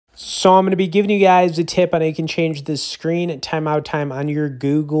So I'm going to be giving you guys a tip on how you can change the screen timeout time on your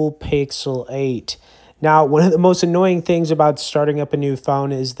Google Pixel 8. Now, one of the most annoying things about starting up a new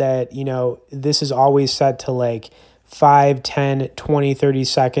phone is that, this is always set to like 5, 10, 20, 30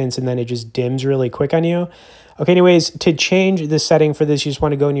 seconds, and then it just dims really quick on you. Okay, anyways, to change the setting for this, you just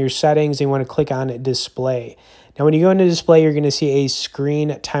want to go into your settings and you want to click on display. Now, when you go into display, you're going to see a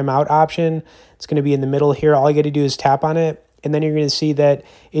screen timeout option. It's going to be in the middle here. All you got to do is tap on it. And then you're going to see that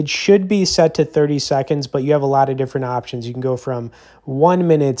it should be set to 30 seconds, but you have a lot of different options. You can go from 1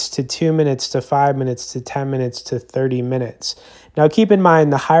 minute to 2 minutes to 5 minutes to 10 minutes to 30 minutes. Now, keep in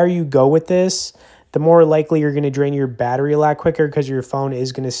mind, the higher you go with this, the more likely you're going to drain your battery a lot quicker because your phone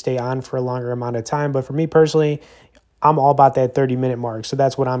is going to stay on for a longer amount of time. But for me personally, I'm all about that 30-minute mark, so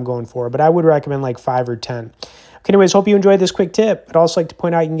that's what I'm going for. But I would recommend like 5 or 10. Okay, anyways, hope you enjoyed this quick tip. I'd also like to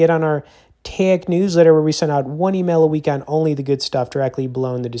point out you can get on our Tech newsletter where we send out 1 email a week on only the good stuff directly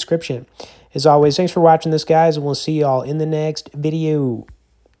below in the description. As always, thanks for watching this, guys, and we'll see y'all in the next video.